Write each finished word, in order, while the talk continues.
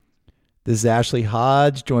This is Ashley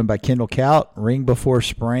Hodge, joined by Kendall Kaut, ring before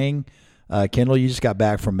spring. Kendall, you just got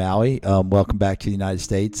back from Maui. Welcome back to the United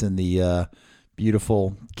States and the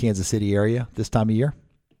beautiful Kansas City area this time of year.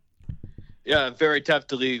 Yeah, very tough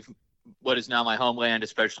to leave what is now my homeland,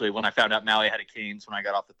 especially when I found out Maui had a Canes when I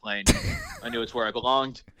got off the plane. I knew it's where I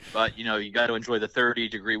belonged, but, you got to enjoy the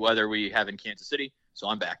 30-degree weather we have in Kansas City, so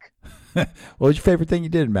I'm back. What was your favorite thing you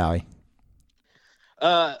did in Maui?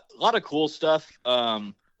 A lot of cool stuff.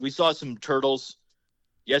 We saw some turtles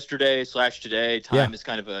yesterday/today. Time is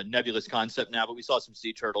kind of a nebulous concept now, but we saw some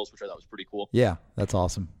sea turtles, which I thought was pretty cool. Yeah, that's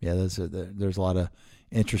awesome. Yeah, there's a lot of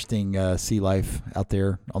interesting sea life out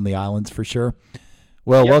there on the islands for sure.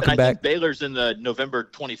 Well, welcome back. I think Baylor's in the November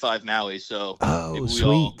 25 Maui, so maybe we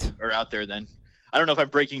sweet. All are out there then. I don't know if I'm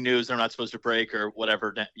breaking news they're not supposed to break or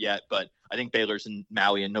whatever yet, but I think Baylor's in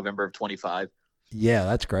Maui in November of 25. Yeah,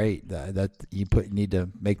 that's great. That you need to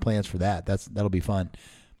make plans for that. That'll be fun.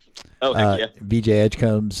 Oh, heck yeah. VJ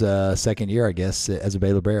Edgecombe's second year, I guess, as a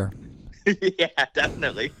Baylor Bear. Yeah,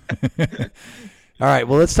 definitely. All right,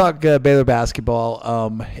 well, let's talk Baylor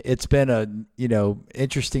basketball. It's been a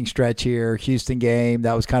interesting stretch here. Houston game,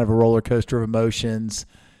 that was kind of a roller coaster of emotions.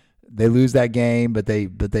 They lose that game, but they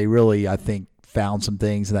really, I think, found some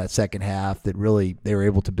things in that second half that really they were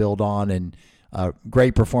able to build on, and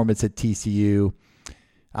great performance at TCU.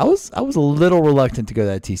 I was a little reluctant to go to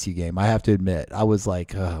that TCU game. I have to admit, I was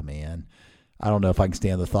like, oh man, I don't know if I can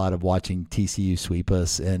stand the thought of watching TCU sweep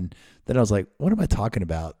us. And then I was like, what am I talking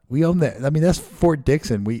about? We own that. I mean, that's Fort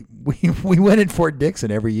Dixon. We win in Fort Dixon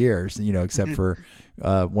every year, except for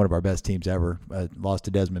one of our best teams ever, lost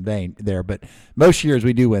to Desmond Bain there. But most years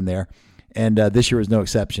we do win there, and this year was no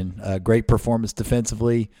exception. Great performance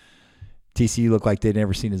defensively. TCU looked like they'd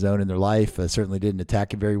never seen a zone in their life. Certainly didn't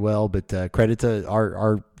attack it very well, but credit to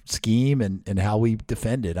our scheme and how we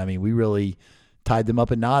defended. I mean, we really tied them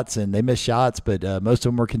up in knots, and they missed shots, but most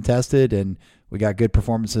of them were contested, and we got good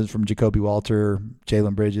performances from Jacoby Walter,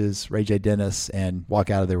 Jalen Bridges, Ray J. Dennis, and walk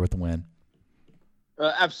out of there with the win.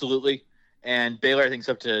 Absolutely. And Baylor, I think, is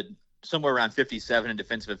up to somewhere around 57 in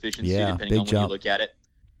defensive efficiency, depending on when you look at it.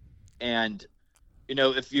 And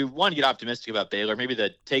if you want to get optimistic about Baylor, maybe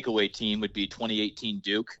the takeaway team would be 2018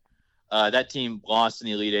 Duke. That team lost in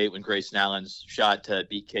the Elite Eight when Grayson Allen's shot to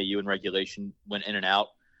beat KU in regulation went in and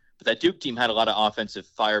out. But that Duke team had a lot of offensive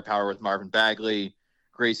firepower with Marvin Bagley,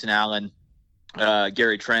 Grayson Allen,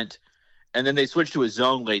 Gary Trent. And then they switched to a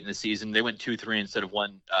zone late in the season. They went 2-3 instead of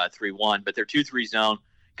 1-3-1. But their 2-3 zone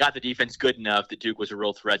got the defense good enough that Duke was a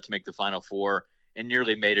real threat to make the Final Four and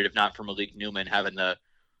nearly made it, if not for Malik Newman having the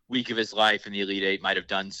week of his life in the Elite Eight might have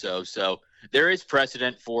done so. So there is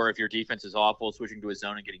precedent for, if your defense is awful, switching to a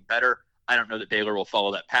zone and getting better. I don't know that Baylor will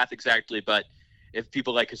follow that path exactly, but if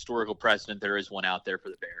people like historical precedent, there is one out there for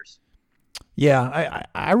the Bears. Yeah,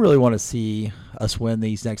 I really want to see us win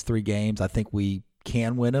these next three games. I think we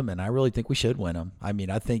can win them, and I really think we should win them. I mean,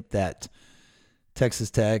 I think that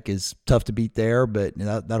Texas Tech is tough to beat there, but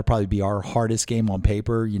that'll probably be our hardest game on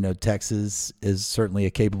paper. Texas is certainly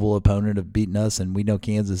a capable opponent of beating us, and we know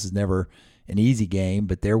Kansas is never an easy game,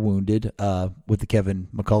 but they're wounded with the Kevin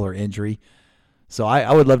McCullough injury. So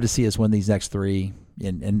I would love to see us win these next three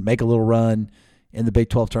and make a little run in the Big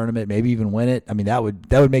 12 tournament, maybe even win it. I mean, that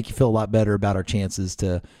would make you feel a lot better about our chances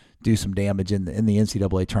to do some damage in the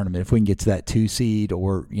NCAA tournament. If we can get to that 2 seed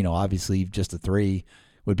or, obviously just a 3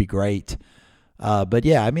 would be great. But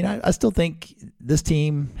yeah, I mean, I still think this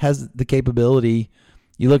team has the capability.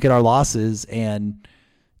 You look at our losses, and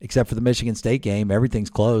except for the Michigan State game, everything's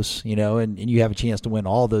close, and you have a chance to win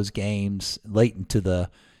all those games late into the,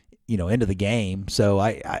 end of the game. So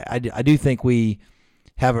I do think we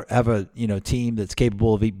have a team that's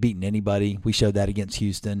capable of beating anybody. We showed that against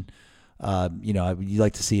Houston. You'd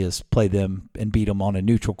like to see us play them and beat them on a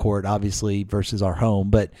neutral court, obviously, versus our home.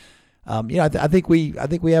 But I think we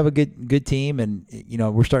have a good team, and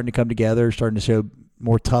we're starting to come together, starting to show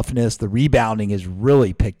more toughness. The rebounding has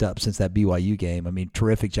really picked up since that BYU game. I mean,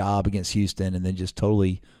 terrific job against Houston, and then just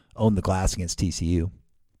totally owned the glass against TCU.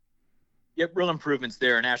 Yep, real improvements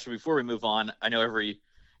there. And Ashley, before we move on, I know every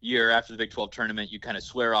year after the Big 12 tournament, you kind of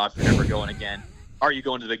swear off you're never going again. Are you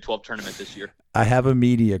going to the Big 12 tournament this year? I have a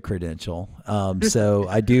media credential, so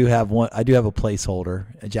I do have one. I do have a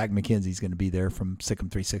placeholder. Jack McKenzie's going to be there from Sikkim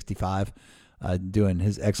 365, doing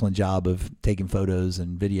his excellent job of taking photos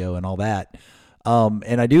and video and all that.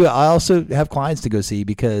 And I also have clients to go see,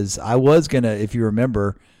 because I was gonna, if you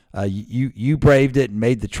remember, you braved it and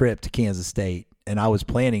made the trip to Kansas State, and I was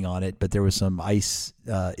planning on it, but there was some ice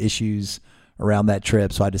issues around that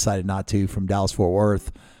trip, so I decided not to, from Dallas-Fort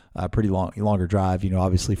Worth. Pretty longer drive,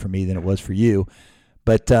 obviously for me than it was for you.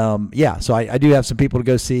 But yeah, so I do have some people to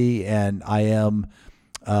go see, and I am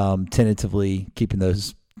tentatively keeping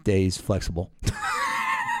those days flexible.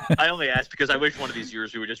 I only asked because I wish one of these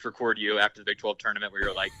years we would just record you after the Big 12 tournament where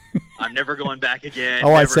you're like, I'm never going back again.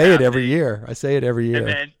 Oh, I say it every year. I say it every year. And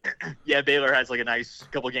then, yeah, Baylor has like a nice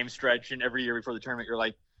couple game stretch, and every year before the tournament, you're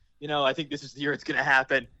like, I think this is the year it's going to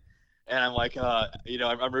happen. And I'm like,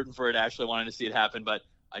 I'm rooting for it. Actually, wanting to see it happen, but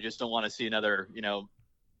I just don't want to see another,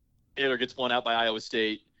 Baylor gets blown out by Iowa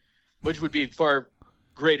State, which would be far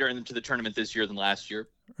greater into the tournament this year than last year.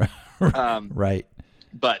 Right.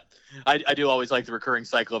 But I do always like the recurring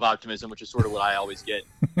cycle of optimism, which is sort of what I always get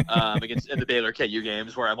in the Baylor KU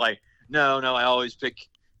games, where I'm like, no, I always pick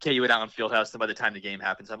KU at Allen Fieldhouse, and by the time the game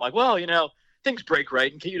happens, I'm like, well, things break right,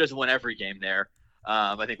 and KU doesn't win every game there.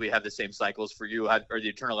 I think we have the same cycles for you. Are the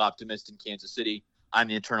eternal optimist in Kansas City. I'm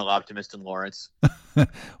the eternal optimist in Lawrence.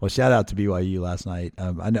 Well, shout out to BYU last night.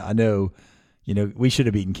 I know, we should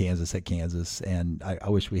have beaten Kansas at Kansas, and I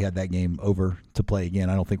wish we had that game over to play again.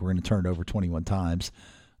 I don't think we're going to turn it over 21 times.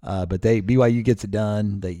 But BYU gets it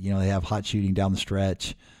done. They have hot shooting down the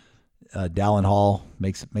stretch. Dallin Hall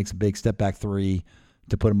makes a big step back three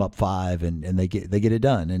to put them up 5, and they get it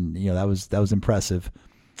done. And that was impressive.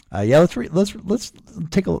 Let's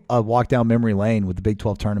take a walk down memory lane with the Big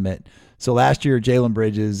 12 tournament. So last year, Jalen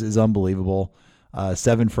Bridges is unbelievable.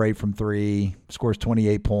 7 for 8 from 3, scores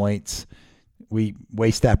 28 points. We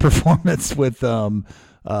waste that performance with losing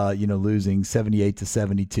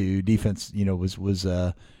 78-72. Defense, was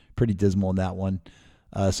pretty dismal in that one.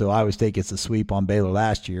 So Iowa State gets a sweep on Baylor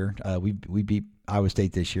last year. We beat Iowa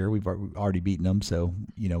State this year. We've already beaten them, so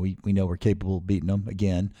we know we're capable of beating them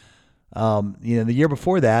again. The year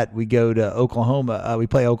before that, we go to Oklahoma. We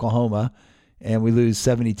play Oklahoma, and we lose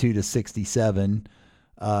 72-67.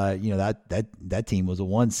 That team was a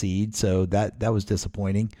 1 seed, so that was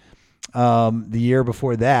disappointing. The year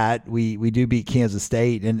before that, we do beat Kansas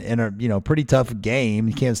State in a pretty tough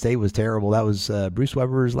game. Kansas State was terrible. That was Bruce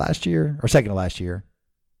Weber's last year, or second to last year,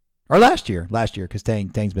 or last year because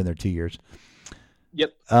Tang's been there 2 years.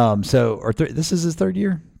 Yep. This is his third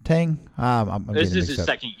year, Tang. This is his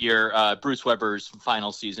second year. Bruce Weber's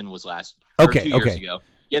final season was 2 years ago.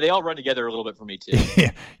 Yeah, they all run together a little bit for me too.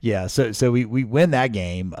 Yeah. So we win that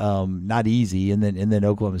game, not easy, and then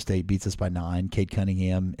Oklahoma State beats us by 9. Cade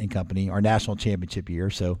Cunningham and company, our national championship year.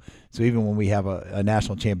 So even when we have a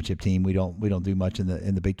national championship team, we don't do much in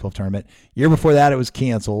the Big 12 tournament. Year before that, it was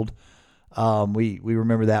canceled. We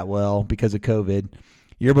remember that well because of COVID.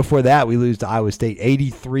 Year before that, we lose to Iowa State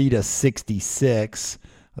 83-66.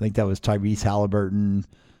 I think that was Tyrese Halliburton,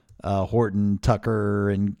 Horton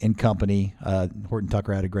Tucker and company. Horton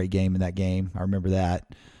Tucker had a great game in that game. I remember that.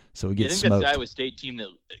 So we get smoked. That's the Iowa State team that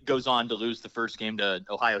goes on to lose the first game to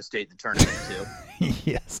Ohio State in the tournament too.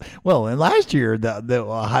 Yes. Well, and last year the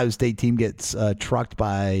Ohio State team gets trucked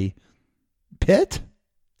by Pitt.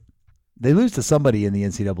 They lose to somebody in the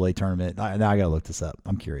NCAA tournament. Now I got to look this up.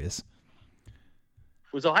 I'm curious.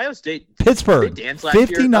 Was Ohio State Pittsburgh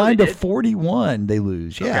 59-41? They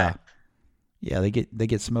lose. Yeah. Okay. Yeah, they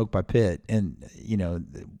get smoked by Pitt, and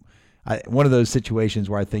one of those situations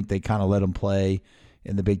where I think they kind of let them play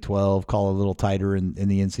in the Big 12, call a little tighter in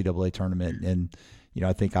the NCAA tournament, and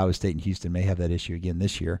I think Iowa State and Houston may have that issue again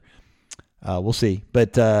this year. We'll see.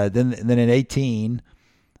 But then in 18,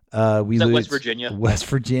 we lose West Virginia. West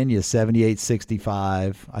Virginia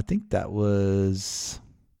 78-65. I think that was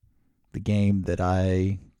the game that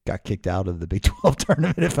I got kicked out of the Big 12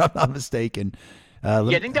 tournament, if I'm not mistaken.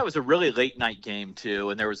 I think that was a really late night game too,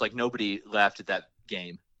 and there was nobody left at that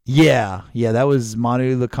game. Yeah, that was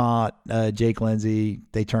Manu LeConte, Jake Lindsey.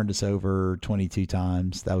 They turned us over 22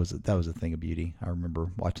 times. That was a thing of beauty. I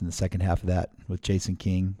remember watching the second half of that with Jason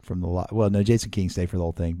King Jason King stayed for the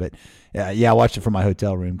whole thing, but I watched it from my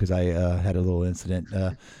hotel room because I had a little incident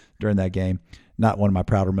during that game. Not one of my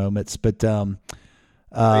prouder moments, but.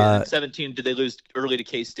 17, did they lose early to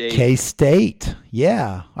K-State? K-State,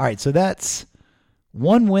 yeah. All right, so that's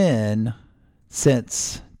one win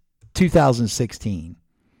since 2016.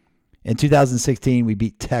 In 2016, we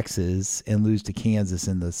beat Texas and lose to Kansas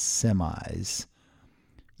in the semis.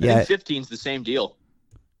 I think 15's the same deal.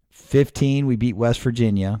 15, we beat West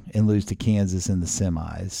Virginia and lose to Kansas in the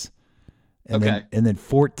semis. And then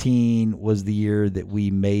 14 was the year that we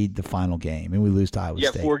made the final game, and we lose to Iowa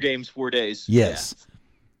State. Yeah, 4 games, 4 days. Yes. Yeah.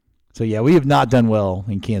 So, we have not done well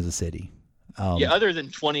in Kansas City. Other than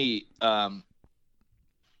 14,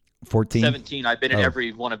 17, I've been in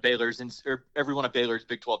every one of Baylor's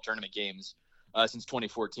Big 12 tournament games since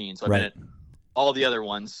 2014. So I've been at all the other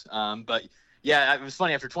ones. But it was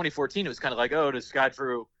funny. After 2014, it was kind of like, does Scott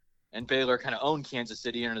Drew and Baylor kind of own Kansas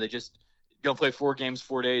City, or are they just going to play 4 games,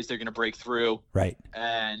 4 days. They're going to break through. Right.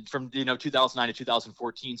 And from 2009 to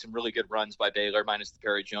 2014, some really good runs by Baylor, minus the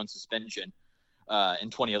Perry Jones suspension in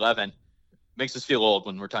 2011. Makes us feel old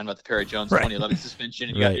when we're talking about the Perry Jones 2011 suspension.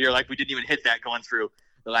 And you're like, we didn't even hit that going through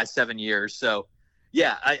the last 7 years. So,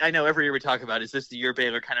 yeah, I know every year we talk about, is this the year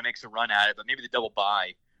Baylor kind of makes a run at it? But maybe the double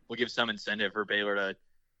bye will give some incentive for Baylor to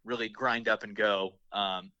really grind up and go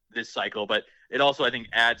this cycle. But it also, I think,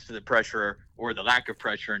 adds to the pressure or the lack of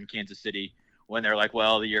pressure in Kansas City when they're like,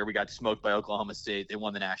 well, the year we got smoked by Oklahoma State, they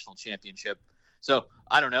won the national championship. So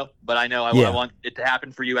I don't know, but I know I want it to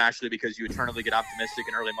happen for you, Ashley, because you eternally get optimistic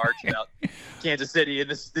in early March about Kansas City, and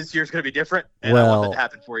this year's going to be different, and I want that to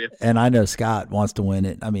happen for you. And I know Scott wants to win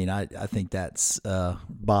it. I mean, I think that's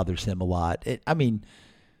bothers him a lot. I mean,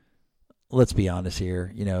 let's be honest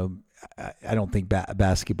here. You know, I don't think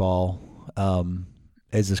basketball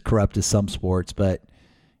is as corrupt as some sports, but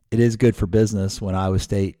it is good for business when Iowa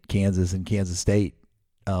State, Kansas, and Kansas State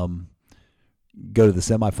go to the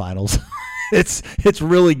semifinals. It's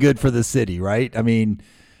really good for the city, right? I mean,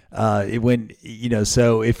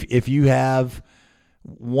 so if you have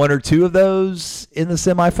 1 or 2 of those in the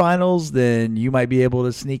semifinals, then you might be able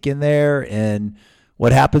to sneak in there. And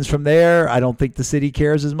what happens from there, I don't think the city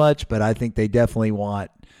cares as much, but I think they definitely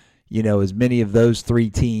want, as many of those 3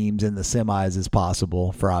 teams in the semis as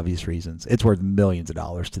possible for obvious reasons. It's worth millions of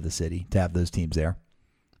dollars to the city to have those teams there.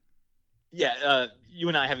 Yeah, you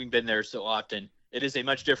and I having been there so often, it is a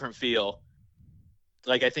much different feel.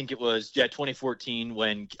 Like, I think it was 2014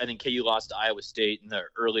 when I think KU lost to Iowa State in the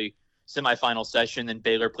early semifinal session, and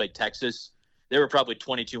Baylor played Texas. There were probably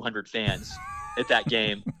 2,200 fans at that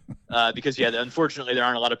game because, unfortunately, there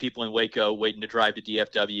aren't a lot of people in Waco waiting to drive to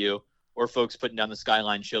DFW or folks putting down the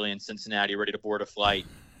Skyline Chili in Cincinnati ready to board a flight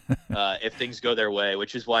if things go their way,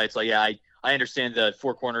 which is why it's like, I understand the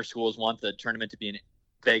Four Corner schools want the tournament to be in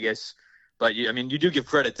Vegas, but you do give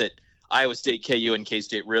credit that Iowa State, KU, and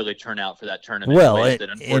K-State really turn out for that tournament. Well, that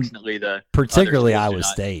unfortunately particularly Iowa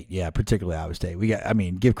State. Yeah, particularly Iowa State.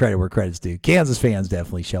 Give credit where credit's due. Kansas fans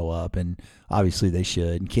definitely show up, and obviously they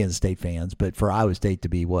should, and Kansas State fans. But for Iowa State to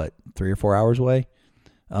be, 3 or 4 hours away,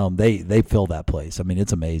 they fill that place. I mean,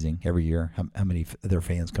 it's amazing every year how many of their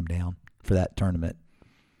fans come down for that tournament.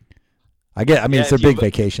 It's their big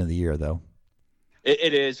vacation of the year, though.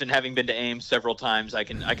 It is, and having been to Ames several times, I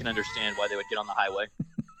can understand why they would get on the highway.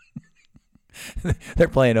 They're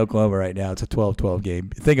playing Oklahoma right now. It's a 12-12 game.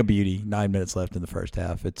 Thing of beauty. 9 minutes left in the first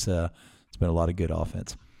half. It's been a lot of good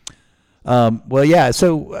offense.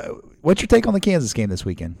 So what's your take on the Kansas game this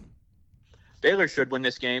weekend? Baylor should win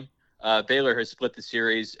this game. Baylor has split the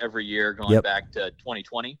series every year going back to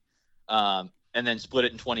 2020, and then split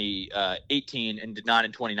it in 2018 and did not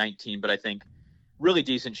in 2019. But I think really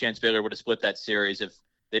decent chance Baylor would have split that series if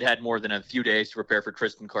they'd had more than a few days to prepare for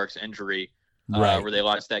Tristan Clark's injury. Right. Where they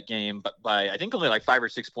lost that game by I think only 5 or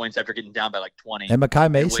 6 points after getting down by 20. And Mekhi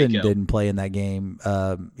Mason didn't play in that game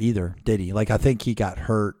either, did he? I think he got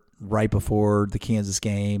hurt right before the Kansas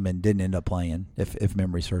game and didn't end up playing, if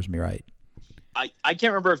memory serves me right. I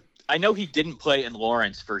can't remember. I know he didn't play in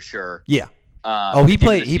Lawrence for sure. Yeah. He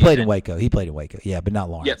played in Waco. He played in Waco. Yeah, but not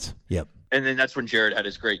Lawrence. Yep. And then that's when Jared had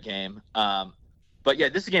his great game. But yeah,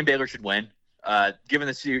 this is a game Baylor should win. Given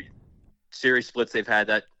the series splits they've had,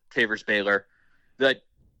 that favors Baylor. The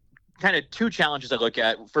kind of 2 challenges I look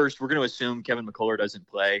at. First, we're going to assume Kevin McCullough doesn't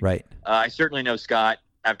play. Right. I certainly know Scott,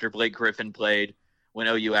 after Blake Griffin played, when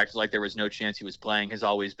OU acted like there was no chance he was playing, has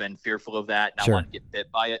always been fearful of that, not wanting to get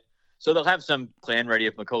bit by it. So they'll have some plan ready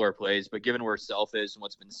if McCullough plays, but given where Self is and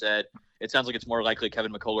what's been said, it sounds like it's more likely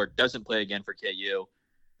Kevin McCullough doesn't play again for KU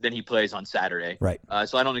than he plays on Saturday. Right.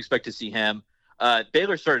 So I don't expect to see him.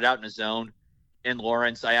 Baylor started out in a zone in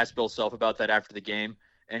Lawrence. I asked Bill Self about that after the game,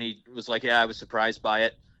 and he was like, I was surprised by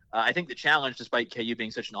it. I think the challenge, despite KU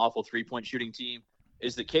being such an awful 3-point shooting team,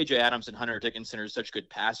 is that KJ Adams and Hunter Dickinson are such good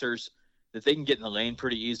passers that they can get in the lane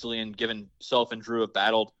pretty easily, and given Self and Drew have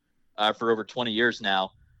battled for over 20 years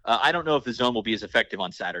now, I don't know if the zone will be as effective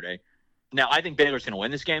on Saturday. Now, I think Baylor's going to win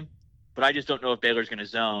this game, but I just don't know if Baylor's going to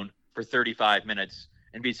zone for 35 minutes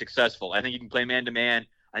and be successful. I think you can play man-to-man.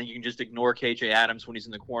 I think you can just ignore KJ Adams when he's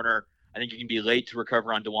in the corner. I think you can be late to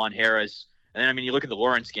recover on DeJuan Harris. And then, you look at the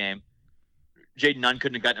Lawrence game, Jaden Nunn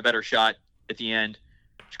couldn't have gotten a better shot at the end.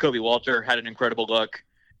 Jacoby Walter had an incredible look.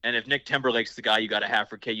 And if Nick Timberlake's the guy you got to have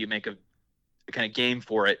for KU, make a kind of game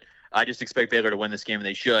for it. I just expect Baylor to win this game, and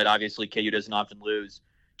they should. Obviously, KU doesn't often lose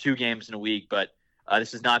 2 games in a week, but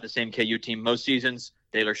this is not the same KU team most seasons.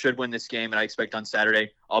 Baylor should win this game, and I expect on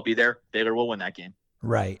Saturday I'll be there. Baylor will win that game.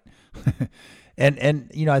 Right.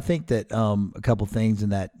 And I think that a couple things in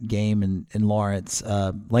that game in Lawrence,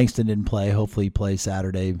 Langston didn't play. Hopefully he plays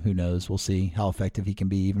Saturday. Who knows? We'll see how effective he can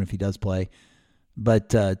be, even if he does play. But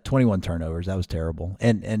 21 turnovers, that was terrible.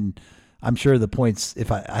 And I'm sure the points,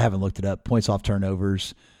 if I haven't looked it up, points off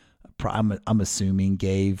turnovers, I'm assuming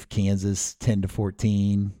gave Kansas 10 to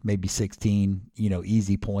 14, maybe 16,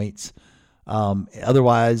 easy points.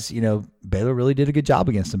 Otherwise, Baylor really did a good job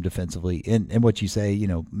against them defensively. And what you say,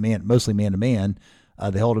 mostly man to man,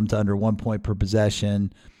 they held them to under 1 point per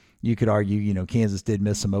possession. You could argue, Kansas did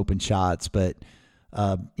miss some open shots, but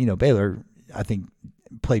Baylor, I think,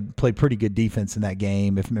 played pretty good defense in that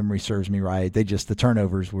game. If memory serves me right, the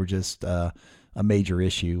turnovers were just a major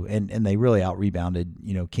issue, and they really out rebounded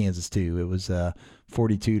Kansas too. It was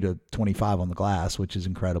 42-25 on the glass, which is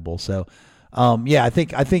incredible. So. I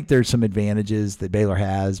think there's some advantages that Baylor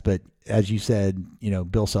has, but as you said,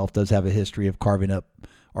 Bill Self does have a history of carving up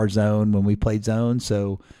our zone when we played zone.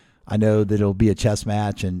 So I know that it'll be a chess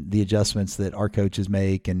match, and the adjustments that our coaches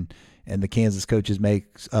make and the Kansas coaches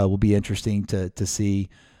make will be interesting to see.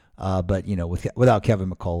 But without Kevin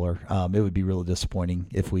McCullough, it would be really disappointing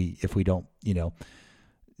if we don't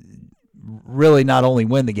really not only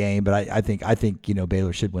win the game, but I think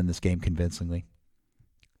Baylor should win this game convincingly.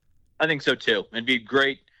 I think so too. It'd be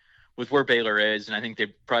great with where Baylor is, and I think they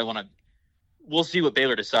probably want to. We'll see what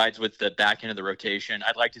Baylor decides with the back end of the rotation.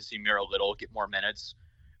 I'd like to see Miro Little get more minutes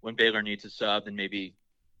when Baylor needs a sub, and maybe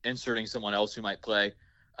inserting someone else who might play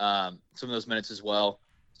some of those minutes as well.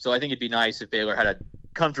 So I think it'd be nice if Baylor had a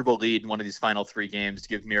comfortable lead in one of these final three games to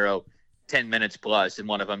give Miro 10 minutes plus in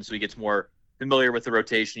one of them, so he gets more familiar with the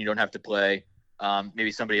rotation. You don't have to play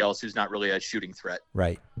maybe somebody else who's not really a shooting threat.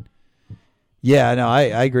 Right. Yeah, no, I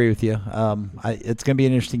agree with you. It's going to be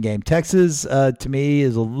an interesting game. Texas, to me,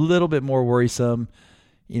 is a little bit more worrisome.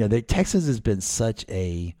 Texas has been such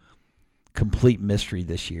a complete mystery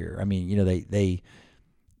this year. I mean, they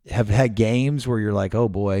have had games where you're like, oh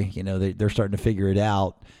boy, they're starting to figure it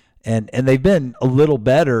out, and they've been a little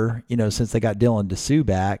better, since they got Dylan Dessou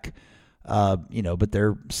back. But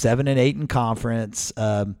they're 7-8 in conference.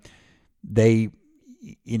 They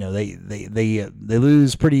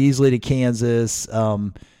lose pretty easily to Kansas.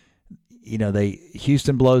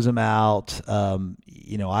 Houston blows them out.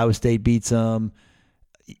 Iowa State beats them.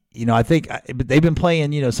 I think but they've been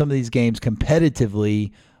playing, some of these games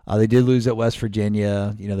competitively. They did lose at West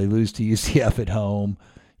Virginia. They lose to UCF at home.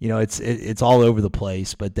 It's all over the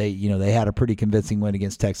place, but they had a pretty convincing win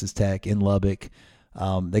against Texas Tech in Lubbock.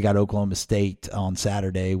 They got Oklahoma State on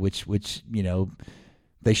Saturday, which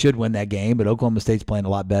they should win that game, but Oklahoma State's playing a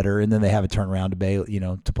lot better, and then they have a turnaround to Baylor,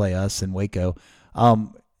 to play us in Waco.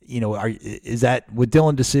 Is that with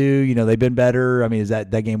Dylan Dessou? They've been better. I mean, is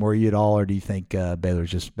that game worry you at all, or do you think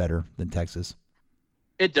Baylor's just better than Texas?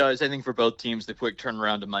 It does. I think for both teams, the quick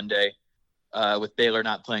turnaround to Monday, with Baylor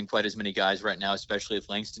not playing quite as many guys right now, especially if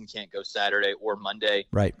Langston can't go Saturday or Monday.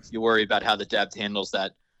 Right. You worry about how the depth handles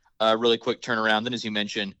that really quick turnaround. Then, as you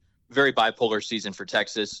mentioned, very bipolar season for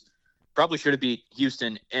Texas. Probably should have beat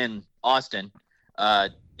Houston and Austin.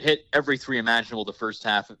 Hit every three imaginable the first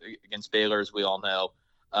half against Baylor, as we all know.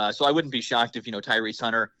 So I wouldn't be shocked if Tyrese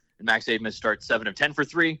Hunter and Max Abmas start 7 of 10 for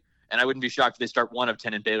three, and I wouldn't be shocked if they start 1 of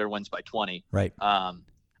 10 and Baylor wins by 20. Right.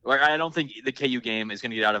 I don't think the KU game is going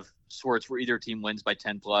to get out of sorts where either team wins by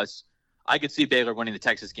 10 plus. I could see Baylor winning the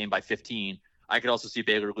Texas game by 15. I could also see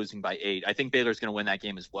Baylor losing by 8. I think Baylor's going to win that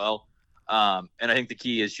game as well. And I think the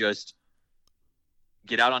key is just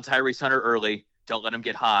get out on Tyrese Hunter early. Don't let him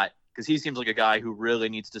get hot, because he seems like a guy who really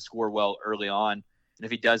needs to score well early on. And if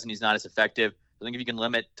he doesn't, he's not as effective. I think if you can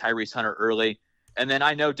limit Tyrese Hunter early. And then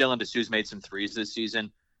I know Dylan Dessou's made some threes this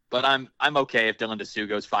season, but I'm okay if Dylan Dessou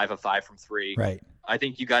goes 5 of 5 from three. Right. I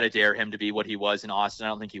think you got to dare him to be what he was in Austin. I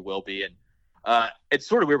don't think he will be. And it's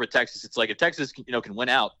sort of weird with Texas. It's like if Texas can win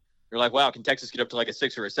out, you're like, wow, can Texas get up to like a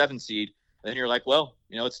 6 or a 7 seed? And then you're like, well,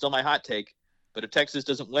 it's still my hot take. But if Texas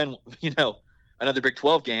doesn't win, another Big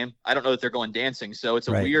 12 game, I don't know that they're going dancing. So it's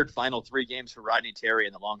a weird final 3 games for Rodney Terry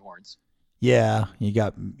and the Longhorns. Yeah, you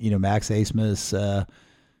got Max Abmas.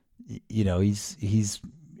 He's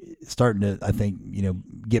starting to, I think,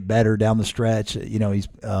 get better down the stretch. He's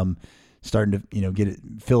starting to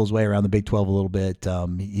fill his way around the Big 12 a little bit.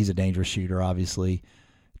 He's a dangerous shooter, obviously.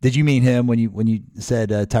 Did you mean him when you said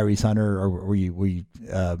Tyrese Hunter, or were you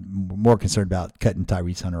more concerned about cutting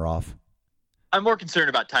Tyrese Hunter off? I'm more concerned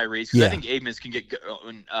about Tyrese, because I think Abmas can get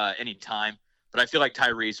going any time. But I feel like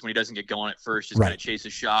Tyrese, when he doesn't get going at first, just kind of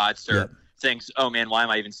chases shots or thinks, oh, man, why am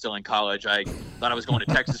I even still in college? I thought I was going to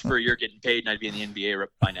Texas for a year getting paid, and I'd be in the NBA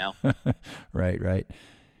by now. Right.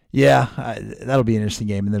 Yeah, that'll be an interesting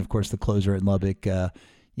game. And then, of course, the closer in Lubbock.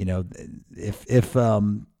 if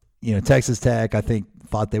Texas Tech, I think,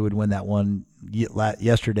 thought they would win that one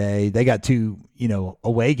yesterday. They got two,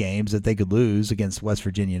 away games that they could lose against West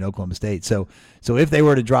Virginia and Oklahoma State. So if they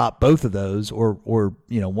were to drop both of those or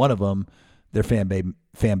one of them, their fan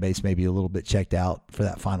base may be a little bit checked out for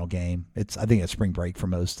that final game. I think it's spring break for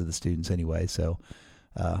most of the students anyway. So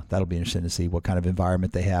that'll be interesting to see what kind of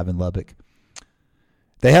environment they have in Lubbock.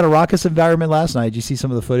 They had a raucous environment last night. Did you see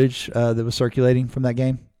some of the footage that was circulating from that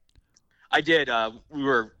game? I did. We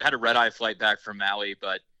had a red-eye flight back from Maui,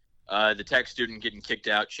 but the Tech student getting kicked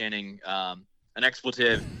out, chanting an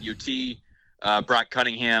expletive, UT, Brock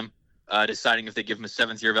Cunningham deciding if they give him a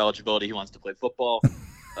 7th year of eligibility, he wants to play football.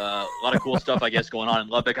 A lot of cool stuff, I guess, going on in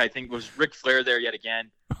Lubbock. I think was Ric Flair there yet again.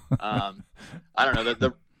 I don't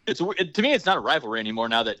know. To me, it's not a rivalry anymore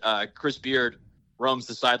now that Chris Beard roams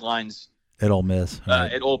the sidelines at Ole Miss.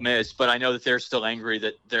 Right. At Ole Miss, but I know that they're still angry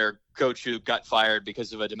that their coach who got fired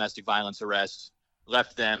because of a domestic violence arrest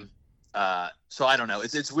left them. So I don't know.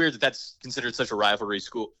 It's weird that that's considered such a rivalry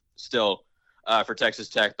school still for Texas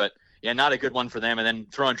Tech, but yeah, not a good one for them. And then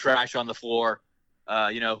throwing trash on the floor,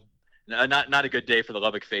 not a good day for the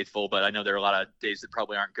Lubbock faithful, but I know there are a lot of days that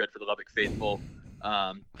probably aren't good for the Lubbock faithful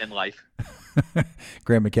in life.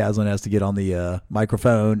 Graham McCaslin has to get on the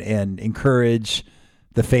microphone and encourage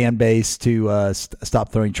the fan base to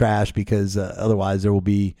stop throwing trash because otherwise there will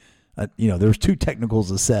be, there's 2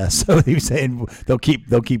 technicals assessed. So he was saying they'll keep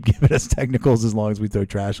giving us technicals as long as we throw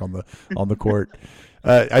trash on the court.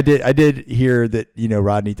 I did hear that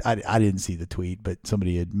Rodney. I didn't see the tweet, but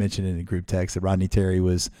somebody had mentioned in a group text that Rodney Terry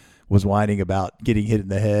was whining about getting hit in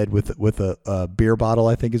the head with a beer bottle,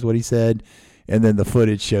 I think is what he said. And then the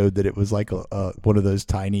footage showed that it was like one of those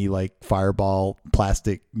tiny like fireball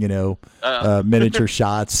plastic, miniature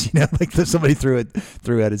shots. Like somebody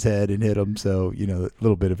threw at his head and hit him. So a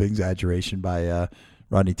little bit of exaggeration by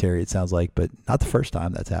Rodney Terry, it sounds like, but not the first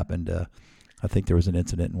time that's happened. I think there was an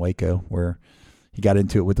incident in Waco where he got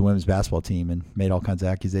into it with the women's basketball team and made all kinds of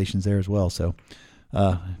accusations there as well. So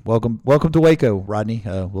welcome to Waco, Rodney.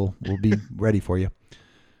 We'll be ready for you.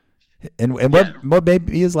 And what may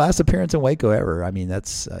be his last appearance in Waco ever? I mean,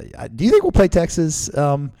 that's. Do you think we'll play Texas?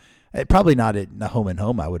 Probably not at home and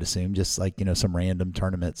home. I would assume, just like some random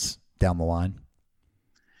tournaments down the line.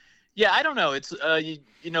 Yeah, I don't know. It's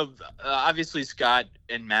obviously Scott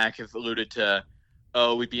and Mac have alluded to,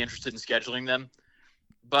 we'd be interested in scheduling them,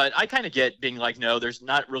 but I kind of get being like, no, there's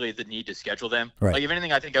not really the need to schedule them. Right. Like if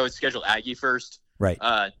anything, I think I would schedule Aggie first. Right.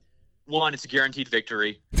 1, it's a guaranteed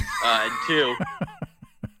victory, and 2.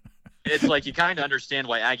 It's like you kind of understand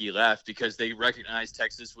why Aggie left because they recognized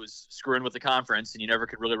Texas was screwing with the conference and you never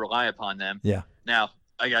could really rely upon them. Yeah. Now,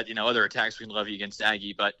 I got, other attacks we can levy against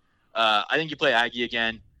Aggie, but I think you play Aggie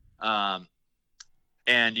again and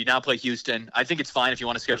you now play Houston. I think it's fine if you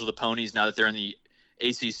want to schedule the Ponies now that they're in the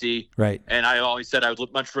ACC. Right. And I always said I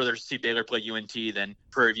would much rather see Baylor play UNT than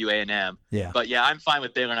Prairie View A&M. Yeah. But, yeah, I'm fine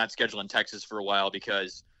with Baylor not scheduling Texas for a while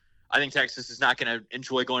because I think Texas is not going to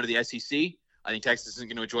enjoy going to the SEC. I think Texas isn't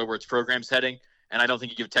going to enjoy where its program's heading, and I don't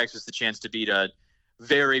think you give Texas the chance to beat a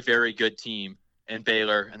very, very good team in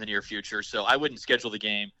Baylor in the near future. So I wouldn't schedule the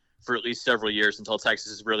game for at least several years until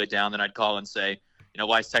Texas is really down. Then I'd call and say,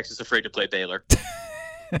 why is Texas afraid to play Baylor?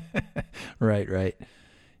 Right.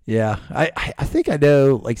 Yeah, I think I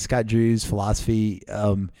know like Scott Drew's philosophy.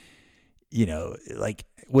 Like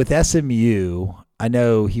with SMU, I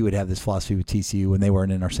know he would have this philosophy with TCU when they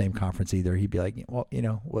weren't in our same conference either. He'd be like, well,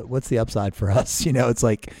 what's the upside for us? It's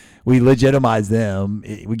like we legitimize them.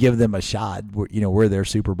 We give them a shot. We're their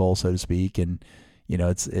Super Bowl, so to speak. And,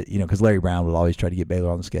 because Larry Brown would always try to get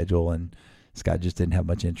Baylor on the schedule and Scott just didn't have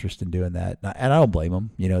much interest in doing that. And I don't blame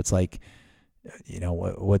him. It's like,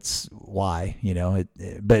 why,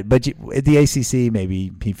 but at the ACC,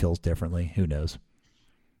 maybe he feels differently. Who knows?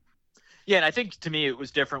 Yeah, and I think to me it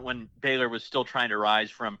was different when Baylor was still trying to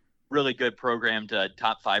rise from really good program to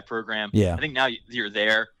top 5 program. Yeah. I think now you're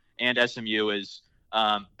there, and SMU has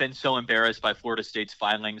been so embarrassed by Florida State's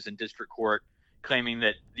filings in district court, claiming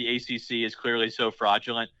that the ACC is clearly so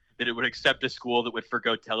fraudulent that it would accept a school that would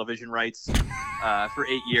forgo television rights for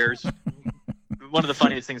 8 years. One of the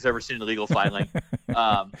funniest things I've ever seen in a legal filing.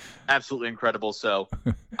 Absolutely incredible. So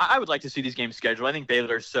I would like to see these games scheduled. I think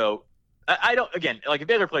Baylor's so – I don't – again, like if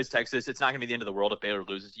Baylor plays Texas, it's not going to be the end of the world if Baylor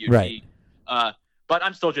loses to UT. Right. But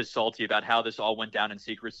I'm still just salty about how this all went down in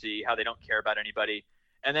secrecy, how they don't care about anybody.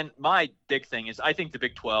 And then my big thing is I think the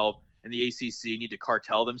Big 12 and the ACC need to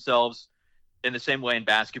cartel themselves in the same way in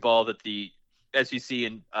basketball that the SEC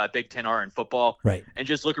and Big 10 are in football. Right. And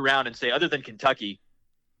just look around and say, other than Kentucky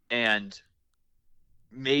and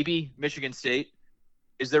maybe Michigan State,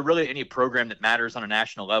 is there really any program that matters on a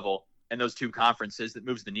national level in those two conferences that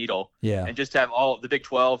moves the needle? Yeah. And just have all the Big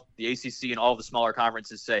 12, the ACC, and all the smaller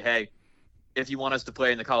conferences say, hey, if you want us to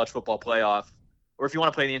play in the college football playoff, or if you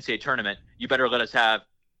want to play in the NCAA tournament, you better let us have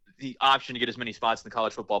the option to get as many spots in the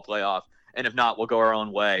college football playoff. And if not, we'll go our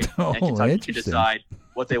own way. And Kentucky can decide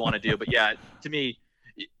what they want to do. But yeah, to me,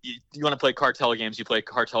 you want to play cartel games, you play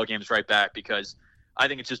cartel games right back, because I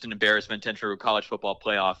think it's just an embarrassment to enter a college football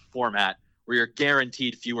playoff format where you're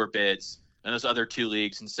guaranteed fewer bids than those other two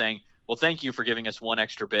leagues, and saying, well, thank you for giving us one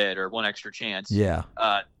extra bid or one extra chance. Yeah.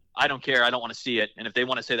 I don't care. I don't want to see it. And if they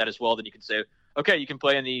want to say that as well, then you can say, okay, you can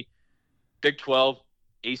play in the Big 12,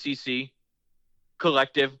 ACC,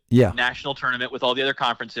 collective national tournament with all the other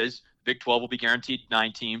conferences. Big 12 will be guaranteed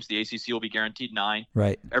 9 teams. The ACC will be guaranteed 9.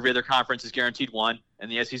 Right. Every other conference is guaranteed 1,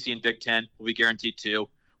 and the SEC and Big 10 will be guaranteed 2.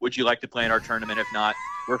 Would you like to play in our tournament? If not,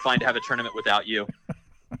 we're fine to have a tournament without you,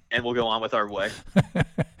 and we'll go on with our way.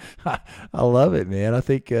 I love it, man. I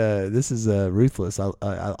think this is ruthless.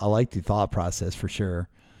 I like the thought process for sure.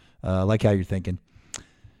 I like how you're thinking.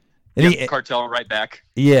 Cartel right back.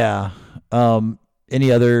 Yeah.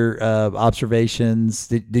 Any other observations?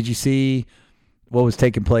 Did you see what was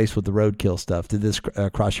taking place with the roadkill stuff? Did this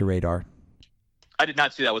cross your radar? I did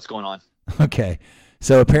not see that. What's going on? Okay.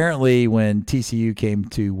 So apparently when TCU came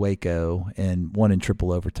to Waco and won in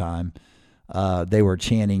triple overtime, they were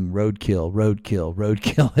chanting roadkill, roadkill,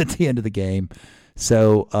 roadkill at the end of the game.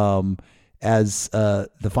 So as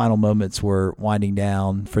the final moments were winding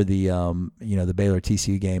down for the the Baylor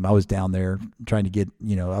TCU game, I was down there trying to get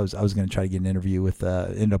I was going to try to get an interview with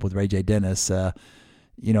ended up with Ray J. Dennis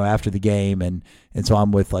after the game, and so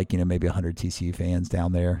I'm with maybe 100 TCU fans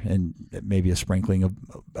down there and maybe a sprinkling of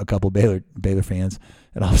a couple Baylor fans,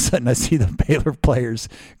 and all of a sudden I see the Baylor players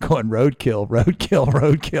going roadkill, roadkill,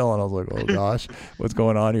 roadkill, and I was like, oh gosh, what's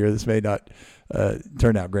going on here? This may not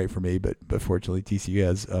turn out great for me, but fortunately TCU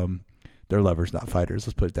has they're lovers, not fighters.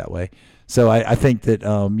 Let's put it that way. So I think that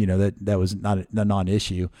that was not a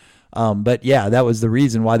non-issue. But yeah, that was the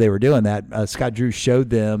reason why they were doing that. Scott Drew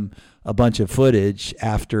showed them a bunch of footage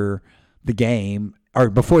after the game or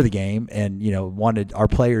before the game, and wanted our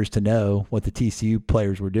players to know what the TCU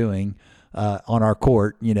players were doing on our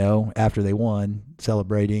court. After they won,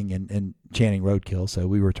 celebrating and chanting roadkill. So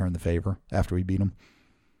we returned the favor after we beat them.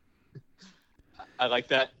 I like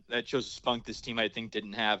that. That shows spunk this team, I think,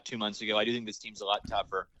 didn't have 2 months ago. I do think this team's a lot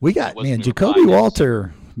tougher. We got, Jacoby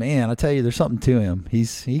Walter, man, I tell you, there's something to him.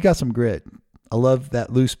 He got some grit. I love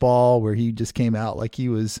that loose ball where he just came out like he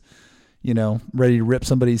was, ready to rip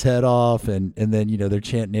somebody's head off. And then, they're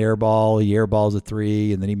chanting air ball. He airballs a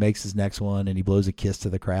 3, and then he makes his next one, and he blows a kiss to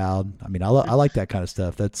the crowd. I mean, I like that kind of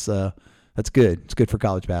stuff. That's good. It's good for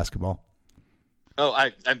college basketball. Oh,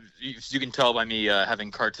 you can tell by me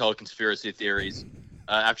having cartel conspiracy theories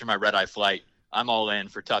after my red-eye flight. I'm all in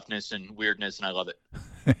for toughness and weirdness, and I love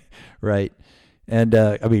it. Right. And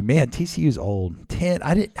TCU's old. 10.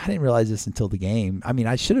 I didn't realize this until the game. I mean,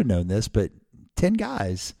 I should have known this, but 10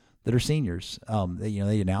 guys that are seniors. They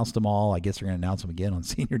announced them all. I guess they're going to announce them again on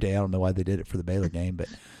senior day. I don't know why they did it for the Baylor game, but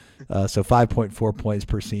so 5.4 points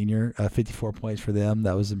per senior, 54 points for them.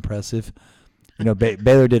 That was impressive.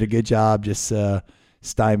 Baylor did a good job just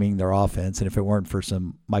stymieing their offense, and if it weren't for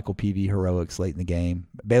some Michael Peavy heroics late in the game,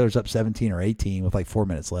 Baylor's up 17 or 18 with 4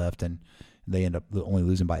 minutes left, and they end up only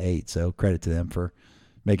losing by 8. So credit to them for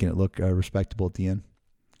making it look respectable at the end.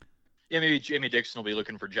 Yeah, maybe Jamie Dixon will be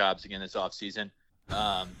looking for jobs again this offseason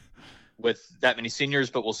with that many seniors,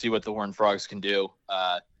 but we'll see what the Horned Frogs can do.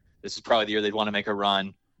 This is probably the year they'd want to make a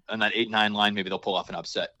run on that 8-9 line. Maybe they'll pull off an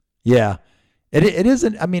upset. Yeah. It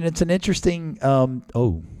isn't. I mean, it's an interesting.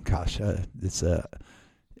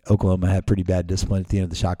 Oklahoma had pretty bad discipline at the end of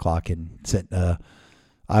the shot clock and sent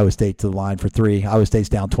Iowa State to the line for 3. Iowa State's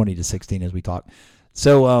down 20-16 as we talk.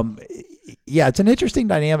 So it's an interesting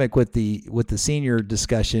dynamic with the senior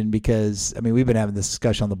discussion, because we've been having this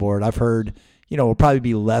discussion on the board. I've heard we'll probably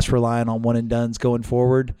be less reliant on one and dones going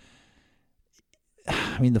forward.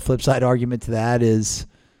 The flip side argument to that is,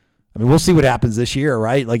 we'll see what happens this year,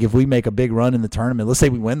 right? Like if we make a big run in the tournament, let's say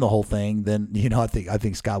we win the whole thing, then I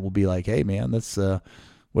think Scott will be like, hey man, that's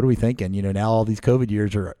what are we thinking? Now all these COVID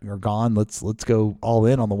years are gone. Let's go all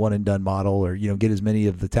in on the one and done model, or get as many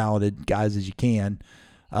of the talented guys as you can.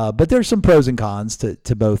 But there's some pros and cons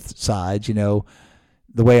to both sides.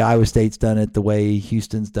 The way Iowa State's done it, the way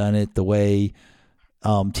Houston's done it, the way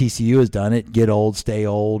TCU has done it, get old, stay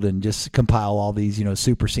old, and just compile all these,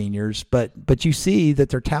 super seniors. But you see that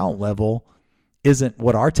their talent level isn't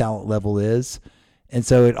what our talent level is. And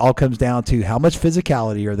so it all comes down to how much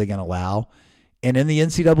physicality are they going to allow? And in the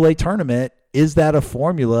NCAA tournament, is that a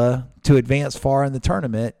formula to advance far in the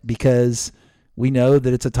tournament? Because we know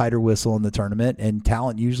that it's a tighter whistle in the tournament, and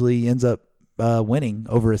talent usually ends up winning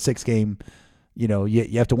over a 6-game.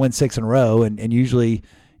 You have to win 6 in a row, and usually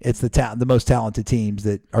it's the most talented teams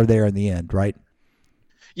that are there in the end, right?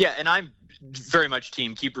 Yeah, and I'm very much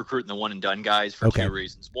team keep recruiting the one and done guys for 2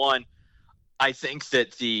 reasons. One, I think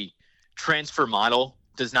that the transfer model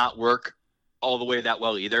does not work all the way that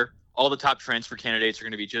well either. All the top transfer candidates are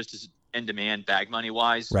going to be just as in demand bag money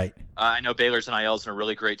wise. Right. I know Baylor's NIL's in a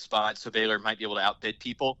really great spot, so Baylor might be able to outbid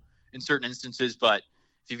people in certain instances. But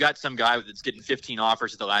if you've got some guy that's getting 15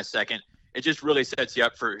 offers at the last second, it just really sets you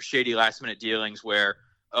up for shady last minute dealings where,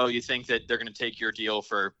 you think that they're going to take your deal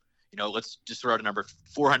for, let's just throw out a number,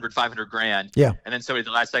 400, 500 grand. Yeah. And then somebody at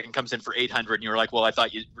the last second comes in for 800 and you're like, well, I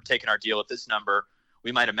thought you were taking our deal at this number.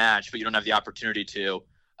 We might have matched, but you don't have the opportunity to.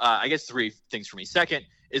 I guess 3 things for me. Second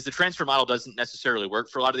is the transfer model doesn't necessarily work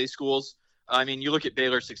for a lot of these schools. I mean, you look at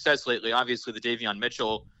Baylor's success lately, obviously the Davion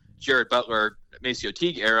Mitchell, Jared Butler, Maceo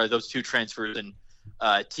Teague era, those 2 transfers, and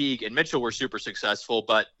Teague and Mitchell were super successful,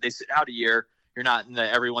 but they sit out a year. You're not in the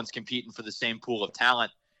everyone's competing for the same pool of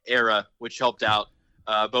talent era, which helped out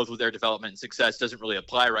both with their development and success. Doesn't really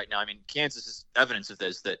apply right now. I mean, Kansas is evidence of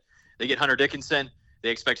this, that they get Hunter Dickinson. They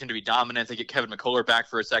expect him to be dominant. They get Kevin McCullough back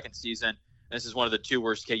for a second season. And this is one of the 2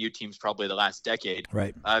 worst KU teams probably the last decade,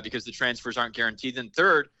 right? Because the transfers aren't guaranteed. Then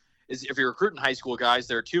third is if you're recruiting high school guys,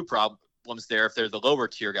 there are 2 problems there if they're the lower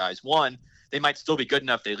tier guys. One, they might still be good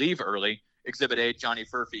enough they leave early. Exhibit 8, Johnny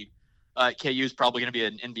Furphy. KU is probably going to be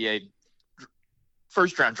an NBA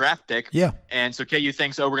first-round draft pick. Yeah. And so KU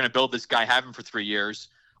thinks, we're going to build this guy, have him for 3 years.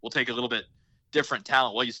 We'll take a little bit different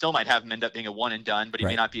talent. Well, you still might have him end up being a one and done, but he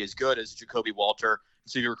may not be as good as Jacoby Walter.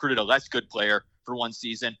 So you recruited a less good player for 1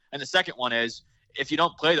 season. And the second one is if you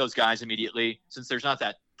don't play those guys immediately, since there's not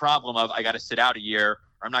that problem of I got to sit out a year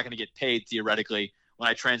or I'm not going to get paid theoretically when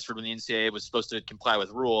I transferred when the NCAA was supposed to comply with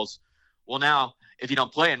rules. Well, now if you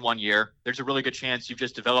don't play in 1 year, there's a really good chance you've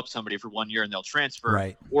just developed somebody for 1 year and they'll transfer.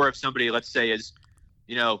 Right. Or if somebody, let's say, is,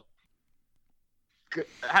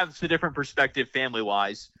 have a different perspective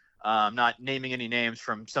family-wise. Not naming any names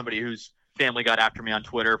from somebody whose family got after me on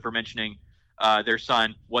Twitter for mentioning their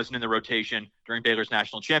son wasn't in the rotation during Baylor's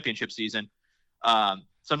national championship season.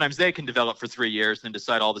 Sometimes they can develop for 3 years and then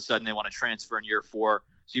decide all of a sudden they want to transfer in year 4.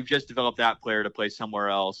 So you've just developed that player to play somewhere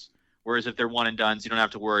else. Whereas if they're one and done, you don't have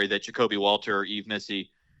to worry that Jacoby Walter or Eve Misi,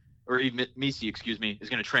 is going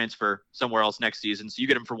to transfer somewhere else next season. So you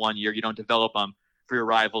get them for 1 year. You don't develop them for your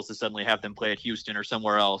rivals to suddenly have them play at Houston or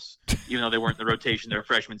somewhere else, even though they weren't in the rotation their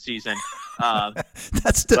freshman season.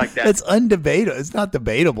 That's undebatable. It's not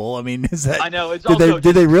debatable. I mean, is that? I know. It's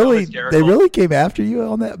did they really? They really came after you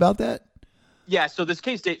on that about that? Yeah. So this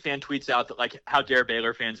K-State fan tweets out that how dare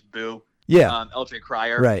Baylor fans boo? Yeah. LJ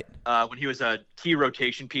Cryer. Right. When he was a key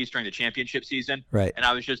rotation piece during the championship season. Right. And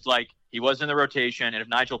I was just like, he was in the rotation, and if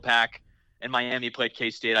Nigel Pack and Miami played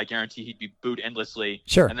K-State, I guarantee he'd be booed endlessly.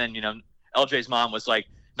 Sure. And then LJ's mom was like,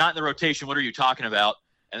 not in the rotation, what are you talking about?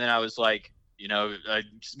 And then I was like, I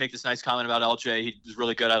just make this nice comment about LJ. He was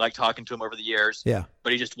really good. I like talking to him over the years. Yeah.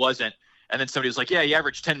 But he just wasn't. And then somebody was like, yeah, he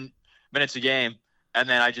averaged 10 minutes a game. And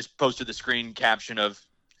then I just posted the screen caption of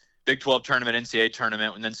Big 12 tournament, NCAA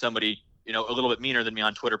tournament. And then somebody, a little bit meaner than me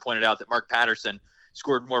on Twitter pointed out that Mark Patterson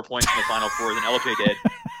scored more points in the Final Four than LJ did.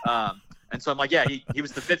 And so I'm like, yeah, he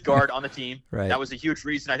was the 5th guard on the team. Right. That was a huge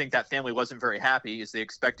reason I think that family wasn't very happy, is they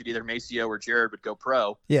expected either Maceo or Jared would go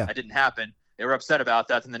pro. Yeah. That didn't happen. They were upset about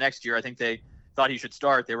that. Then the next year, I think they thought he should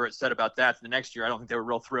start. They were upset about that. And the next year, I don't think they were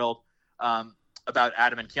real thrilled about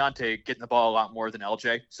Adam and Keontae getting the ball a lot more than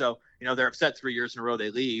LJ. So, they're upset 3 years in a row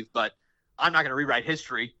they leave. But I'm not going to rewrite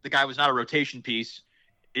history. The guy was not a rotation piece.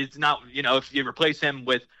 It's not, if you replace him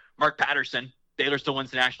with Mark Patterson, Baylor still wins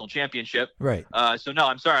the national championship. Right. So no,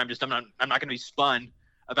 I'm sorry. I'm not going to be spun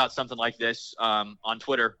about something like this on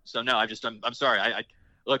Twitter. So no, I'm sorry.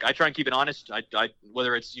 I try and keep it honest.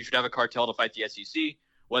 Whether it's you should have a cartel to fight the SEC,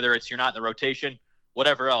 whether it's you're not in the rotation,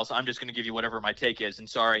 whatever else, I'm just going to give you whatever my take is. And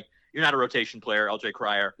sorry, you're not a rotation player. LJ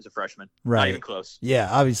Cryer is a freshman. Right. Not even close. Yeah,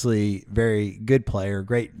 obviously very good player.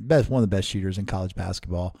 Great, one of the best shooters in college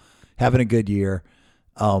basketball. Having a good year.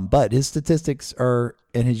 But his statistics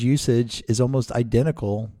and his usage is almost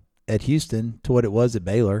identical at Houston to what it was at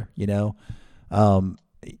Baylor,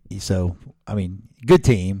 So, I mean, good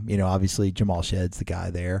team, obviously Jamal Shedd's the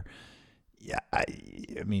guy there. Yeah. I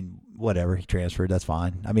mean, whatever, he transferred. That's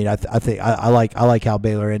fine. I mean, I think I like how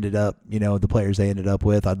Baylor ended up, the players they ended up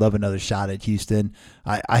with. I'd love another shot at Houston.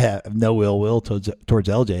 I have no ill will towards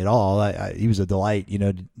LJ at all. He was a delight,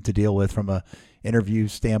 to deal with from a interview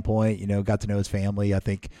standpoint, got to know his family. I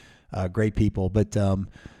think great people, but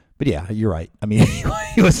But yeah, you're right. I mean,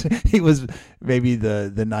 he was maybe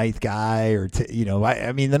the ninth guy, or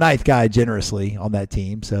I mean the ninth guy generously on that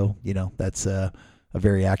team. So that's a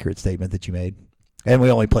very accurate statement that you made. And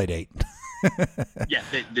we only played 8. Yeah,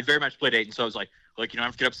 they very much played 8, and so I was like, look, you don't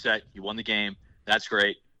have to get upset. You won the game. That's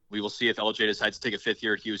great. We will see if LJ decides to take a 5th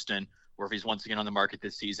year at Houston, or if he's once again on the market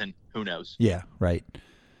this season. Who knows? Yeah, right.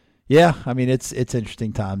 Yeah, I mean it's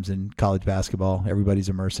interesting times in college basketball. Everybody's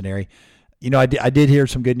a mercenary. I did hear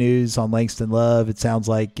some good news on Langston Love. It sounds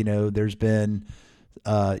like, there's been,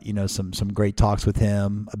 some great talks with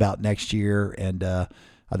him about next year. And I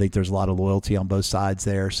think there's a lot of loyalty on both sides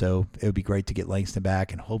there. So it would be great to get Langston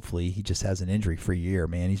back. And hopefully he just has an injury-free year,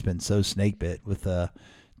 man. He's been so snake bit with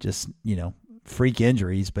freak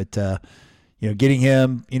injuries. But, getting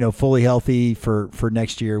him, fully healthy for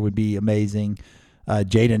next year would be amazing.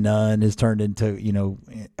 Jaden Nunn has turned into,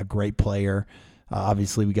 a great player.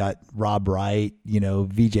 Obviously, we got Rob Wright,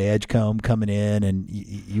 VJ Edgecombe coming in, and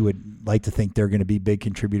you would like to think they're going to be big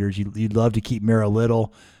contributors. You'd love to keep Miro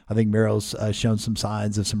Little. I think Miro's shown some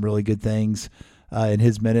signs of some really good things in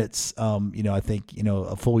his minutes. I think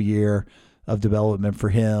a full year of development for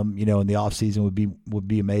him, in the offseason would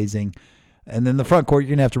be amazing. And then the front court, you're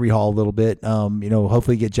going to have to rehaul a little bit.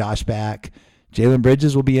 Hopefully get Josh back. Jalen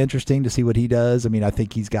Bridges will be interesting to see what he does. I mean, I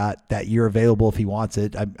think he's got that year available if he wants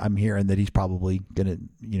it. I'm hearing that he's probably going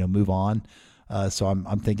to, move on. So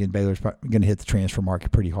I'm thinking Baylor's going to hit the transfer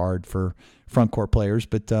market pretty hard for front court players.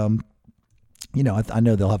 But, I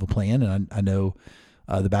know they'll have a plan, and I know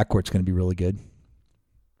the backcourt's going to be really good.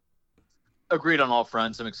 Agreed on all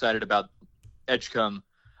fronts. I'm excited about Edgecombe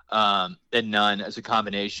and Nunn as a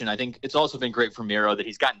combination. I think it's also been great for Miro that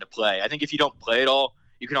he's gotten to play. I think if you don't play at all,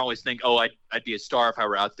 you can always think, oh, I'd be a star if I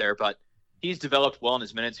were out there. But he's developed well in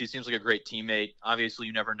his minutes. He seems like a great teammate. Obviously,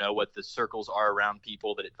 you never know what the circles are around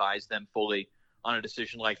people that advise them fully on a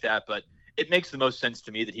decision like that. But it makes the most sense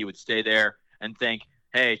to me that he would stay there and think,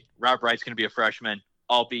 hey, Rob Wright's going to be a freshman.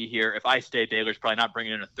 I'll be here. If I stay, Baylor's probably not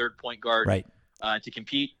bringing in a third point guard to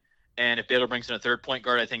compete. And if Baylor brings in a third point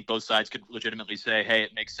guard, I think both sides could legitimately say, hey,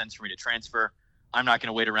 it makes sense for me to transfer. I'm not going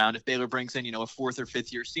to wait around. If Baylor brings in, a 4th or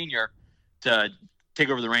 5th year senior to take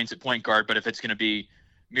over the reins at point guard, but if it's going to be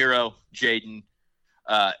Miro, Jaden,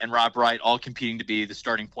 and Rob Wright all competing to be the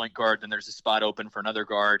starting point guard, then there's a spot open for another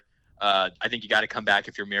guard. I think you got to come back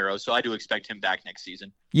if you're Miro, so I do expect him back next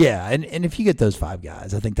season. Yeah, and if you get those 5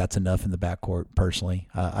 guys, I think that's enough in the backcourt, personally.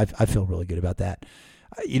 I feel really good about that.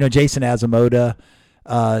 Jason Azamoda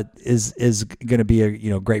is going to be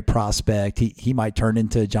a great prospect. He might turn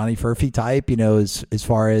into Johnny Furphy type, as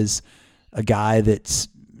far as a guy that's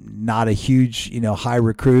not a huge, high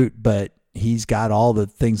recruit, but he's got all the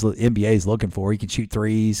things the NBA is looking for. He can shoot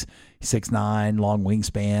threes, 6'9", long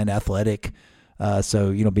wingspan, athletic.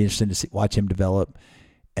 So, be interesting to watch him develop.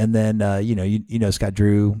 And then, Scott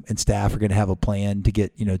Drew and staff are going to have a plan to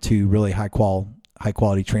get, 2 really high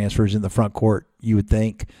quality transfers in the front court, you would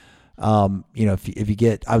think. If you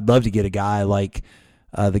get, I would love to get a guy like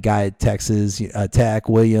the guy at Texas Tech,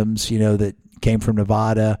 Williams, that came from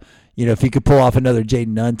Nevada. If you could pull off another Jaden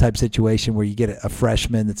Nunn type situation where you get a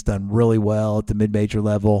freshman that's done really well at the mid-major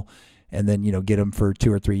level, and then get him for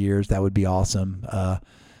 2 or 3 years, that would be awesome.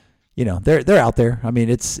 They're out there. I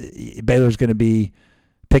mean, Baylor's going to be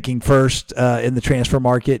picking first in the transfer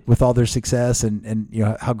market with all their success,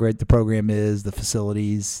 and how great the program is, the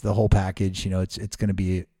facilities, the whole package. It's going to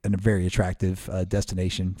be a very attractive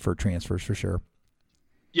destination for transfers for sure.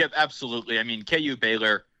 Yep, absolutely. I mean, KU,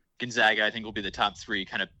 Baylor, Gonzaga, I think will be the top 3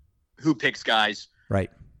 kind of who picks guys right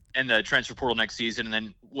in the transfer portal next season. And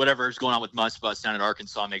then whatever's going on with Musbus down at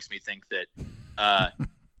Arkansas makes me think that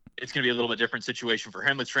it's going to be a little bit different situation for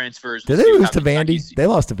him with transfers. Did they lose to Vandy? They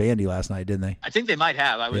lost to Vandy last night, didn't they? I think they might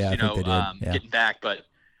have. I was, getting back, but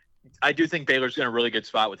I do think Baylor's in a really good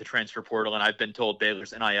spot with the transfer portal, and I've been told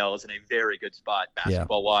Baylor's NIL is in a very good spot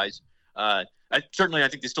basketball-wise. I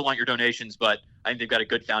think they still want your donations, but I think they've got a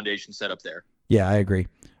good foundation set up there. Yeah, I agree.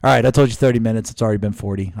 All right, I told you 30 minutes. It's already been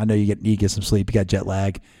 40. I know you need to get some sleep. You got jet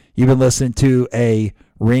lag. You've been listening to a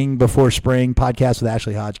Ring Before Spring podcast with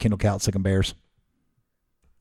Ashley Hodge, Kendall, Kaut, Sick 'em Bears.